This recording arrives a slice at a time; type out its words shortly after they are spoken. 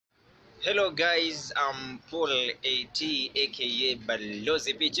Hello guys, I'm Paul AT aka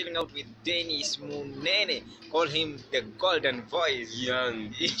Balozi P, chilling out with Dennis Munene. Call him the golden voice.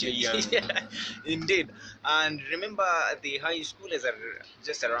 Young, DJ Young. Yeah, indeed. And remember, the high schoolers are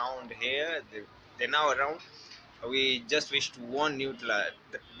just around here. They're now around. We just wish to warn you to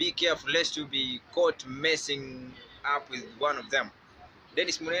be careful lest you be caught messing up with one of them.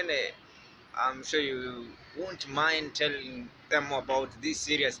 Dennis Munene, I'm sure you won't mind telling them about this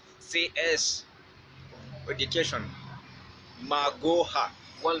serious CS education. Magoha.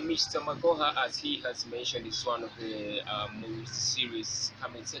 Well, Mr. Magoha, as he has mentioned, is one of the most serious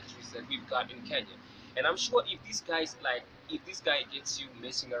cabinet secretaries that we've got in Kenya. And I'm sure if this guy gets you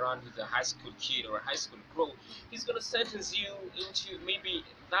messing around with a high school kid or a high school girl, he's gonna sentence you into maybe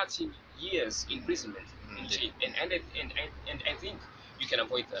 13 years imprisonment in jail. And I think you can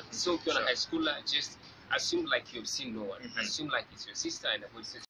avoid that. So if you're a high schooler, just assume like you've seen no one. Assume like it's your sister and avoid such